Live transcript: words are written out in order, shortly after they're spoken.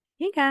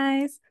Hey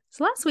guys.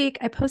 So last week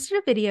I posted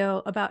a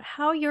video about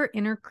how your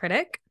inner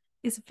critic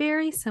is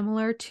very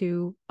similar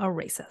to a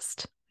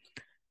racist.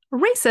 A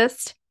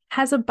racist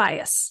has a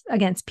bias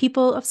against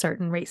people of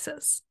certain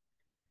races.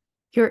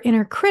 Your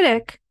inner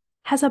critic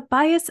has a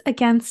bias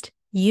against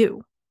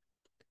you.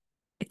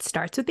 It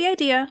starts with the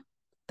idea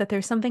that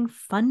there's something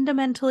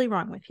fundamentally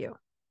wrong with you.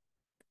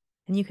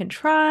 And you can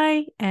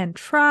try and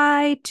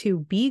try to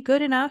be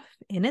good enough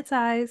in its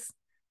eyes,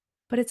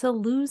 but it's a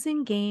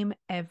losing game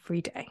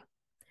every day.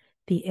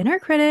 The inner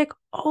critic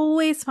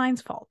always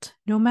finds fault,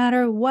 no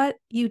matter what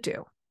you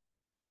do,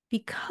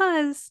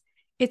 because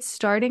it's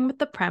starting with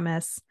the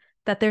premise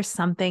that there's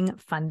something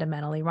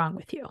fundamentally wrong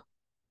with you.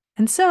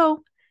 And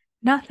so,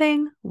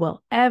 nothing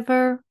will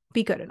ever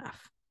be good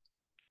enough.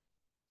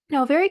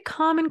 Now, a very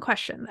common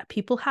question that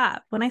people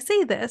have when I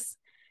say this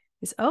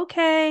is,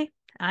 okay,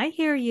 I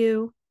hear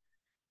you,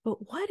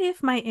 but what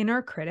if my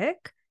inner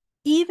critic,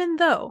 even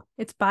though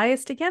it's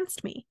biased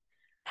against me,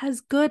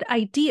 has good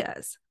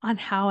ideas on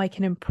how I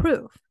can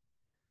improve?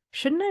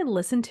 Shouldn't I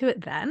listen to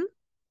it then?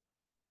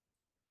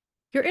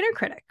 Your inner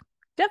critic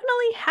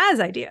definitely has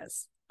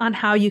ideas on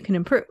how you can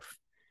improve,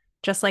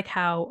 just like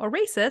how a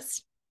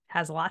racist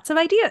has lots of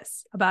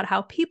ideas about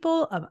how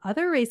people of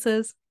other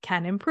races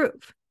can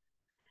improve.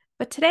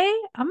 But today,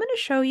 I'm going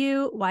to show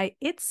you why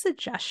its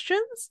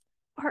suggestions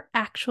are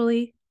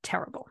actually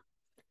terrible,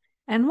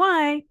 and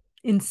why,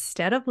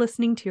 instead of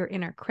listening to your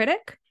inner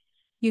critic,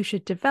 you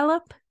should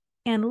develop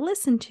and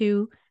listen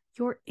to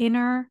your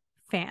inner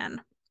fan.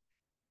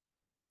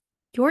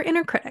 Your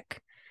inner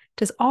critic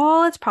does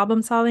all its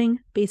problem solving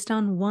based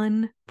on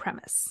one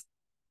premise: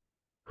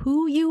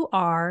 who you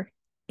are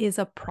is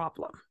a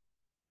problem.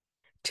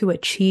 To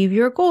achieve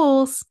your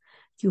goals,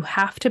 you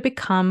have to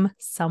become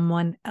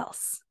someone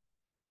else.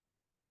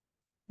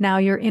 Now,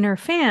 your inner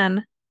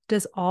fan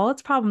does all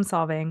its problem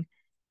solving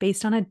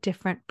based on a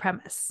different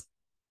premise.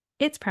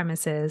 Its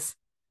premise is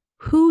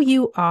who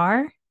you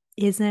are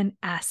is an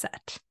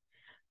asset.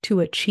 To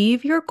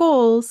achieve your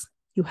goals,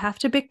 you have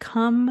to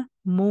become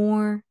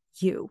more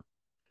you.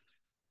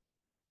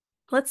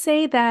 Let's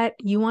say that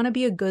you want to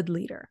be a good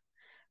leader,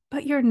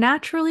 but you're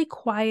naturally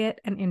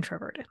quiet and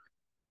introverted.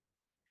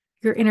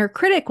 Your inner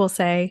critic will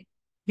say,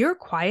 your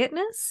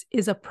quietness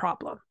is a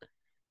problem.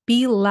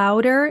 Be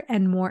louder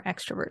and more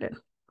extroverted.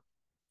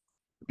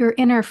 Your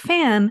inner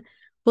fan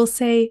will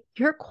say,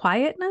 your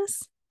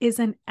quietness is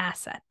an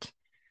asset.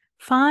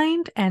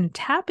 Find and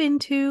tap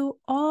into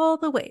all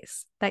the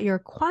ways that your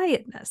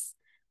quietness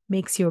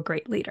makes you a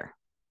great leader.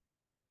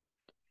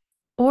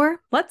 Or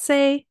let's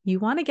say you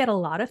want to get a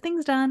lot of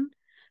things done,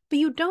 but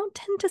you don't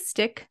tend to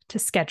stick to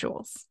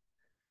schedules.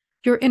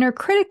 Your inner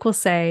critic will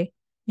say,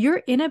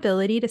 your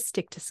inability to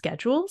stick to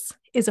schedules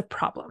is a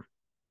problem.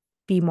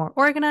 Be more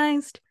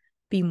organized,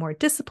 be more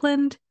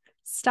disciplined,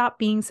 stop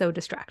being so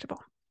distractible.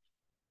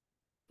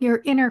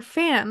 Your inner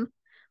fan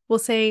will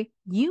say,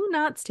 you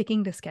not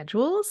sticking to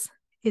schedules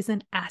is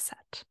an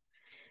asset.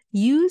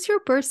 Use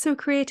your bursts of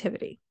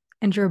creativity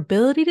and your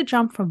ability to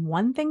jump from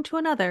one thing to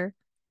another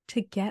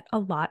to get a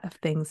lot of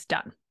things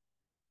done.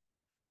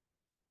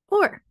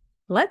 Or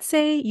let's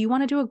say you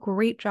want to do a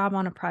great job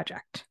on a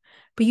project,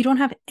 but you don't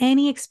have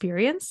any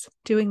experience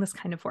doing this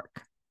kind of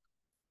work.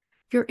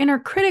 Your inner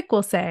critic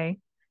will say,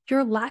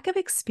 your lack of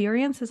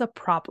experience is a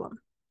problem.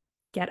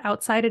 Get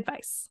outside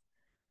advice.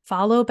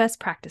 Follow best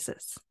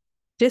practices.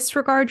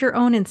 Disregard your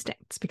own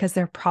instincts because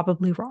they're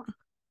probably wrong.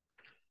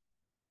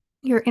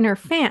 Your inner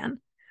fan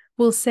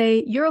will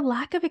say, your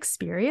lack of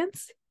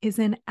experience is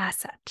an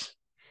asset.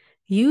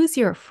 Use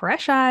your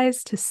fresh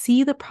eyes to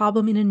see the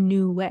problem in a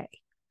new way.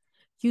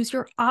 Use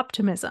your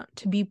optimism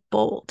to be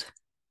bold.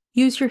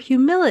 Use your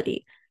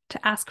humility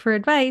to ask for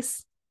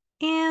advice,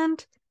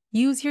 and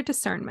use your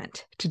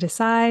discernment to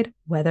decide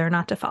whether or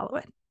not to follow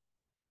it.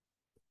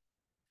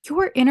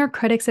 Your inner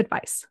critic's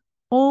advice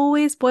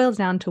always boils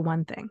down to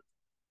one thing: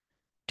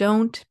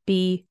 don't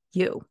be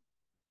you,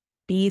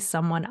 be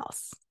someone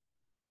else.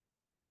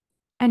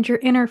 And your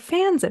inner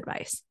fan's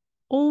advice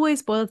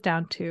always boils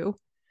down to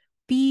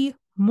be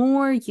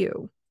more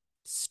you,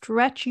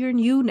 stretch your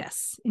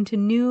newness into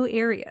new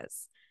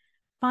areas,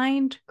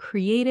 find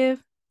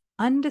creative,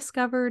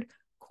 undiscovered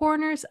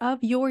corners of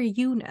your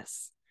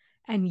you-ness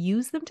and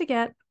use them to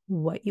get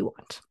what you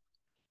want.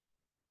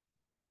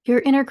 Your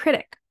inner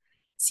critic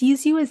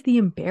sees you as the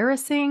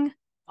embarrassing,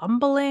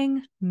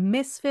 fumbling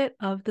misfit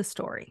of the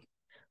story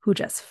who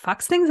just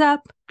fucks things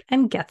up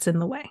and gets in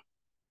the way.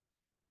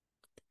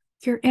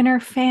 Your inner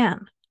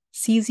fan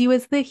sees you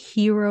as the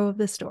hero of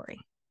the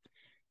story.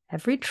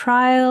 Every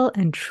trial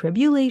and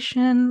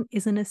tribulation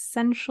is an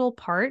essential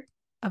part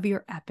of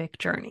your epic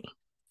journey.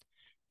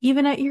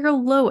 Even at your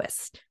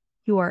lowest,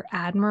 you are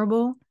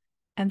admirable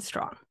and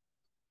strong.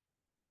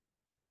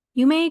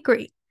 You may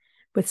agree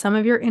with some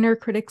of your inner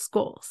critic's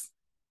goals,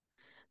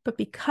 but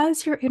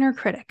because your inner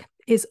critic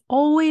is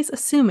always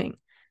assuming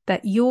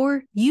that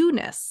your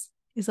you-ness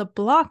is a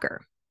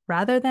blocker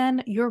rather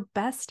than your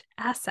best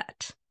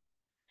asset,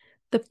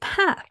 the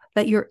path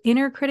that your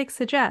inner critic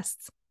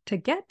suggests to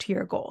get to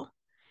your goal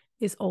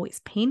is always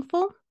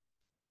painful,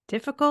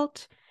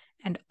 difficult,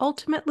 and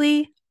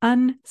ultimately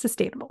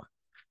unsustainable.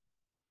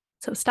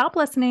 So stop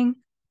listening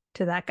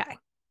to that guy.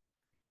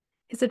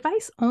 His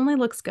advice only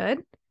looks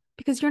good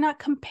because you're not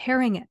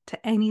comparing it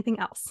to anything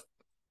else.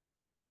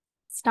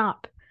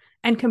 Stop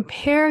and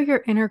compare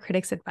your inner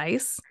critic's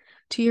advice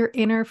to your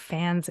inner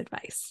fan's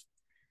advice,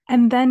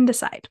 and then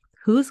decide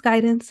whose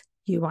guidance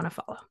you want to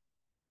follow.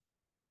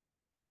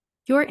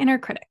 Your inner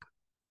critic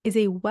is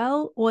a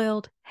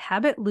well-oiled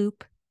habit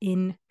loop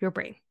in your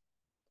brain.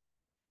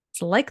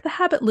 It's like the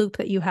habit loop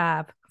that you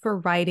have for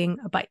riding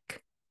a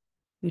bike.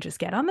 You just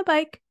get on the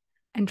bike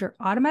and your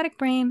automatic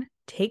brain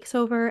takes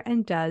over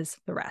and does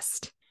the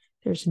rest.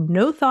 There's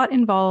no thought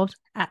involved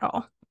at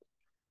all.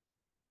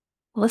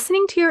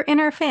 Listening to your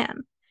inner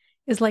fan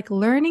is like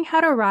learning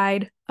how to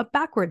ride a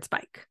backwards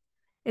bike.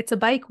 It's a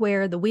bike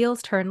where the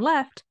wheels turn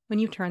left when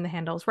you turn the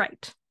handles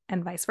right,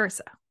 and vice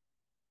versa.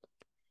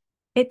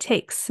 It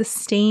takes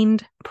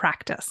sustained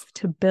practice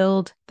to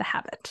build the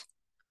habit.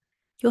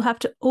 You'll have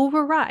to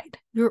override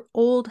your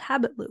old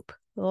habit loop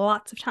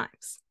lots of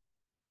times.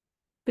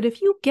 But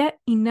if you get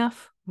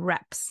enough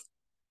reps,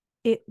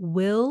 it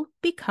will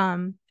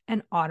become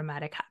an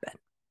automatic habit.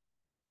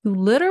 You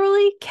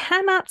literally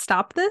cannot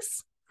stop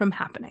this from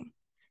happening.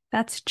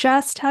 That's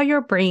just how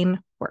your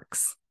brain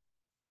works.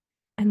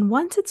 And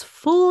once it's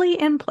fully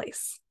in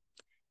place,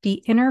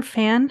 the inner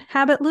fan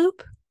habit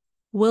loop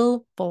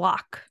will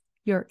block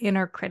your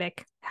inner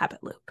critic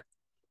habit loop.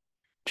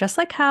 Just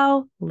like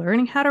how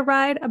learning how to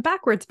ride a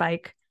backwards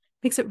bike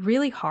makes it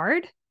really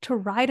hard to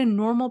ride a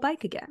normal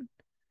bike again.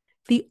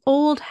 The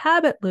old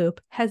habit loop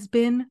has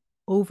been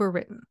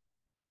overwritten.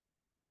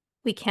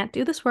 We can't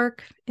do this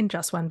work in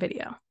just one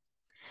video,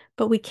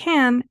 but we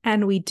can,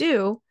 and we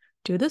do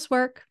this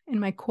work in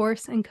my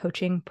course and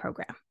coaching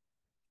program.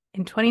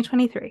 In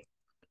 2023,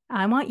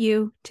 I want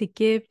you to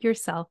give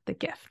yourself the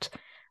gift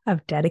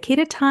of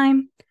dedicated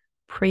time,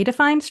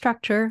 predefined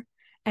structure,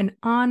 and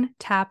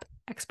on-tap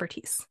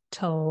expertise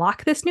to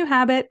lock this new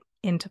habit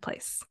into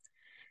place.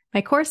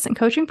 My course and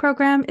coaching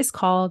program is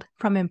called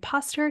From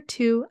Imposter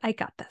to I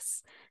Got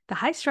This, the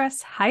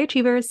high-stress,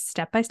 high-achievers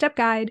step-by-step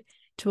guide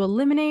to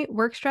eliminate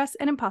work stress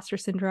and imposter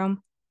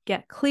syndrome,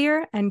 get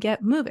clear and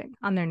get moving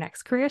on their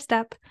next career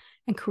step,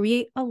 and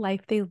create a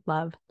life they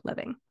love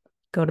living.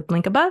 Go to the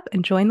link above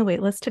and join the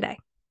waitlist today.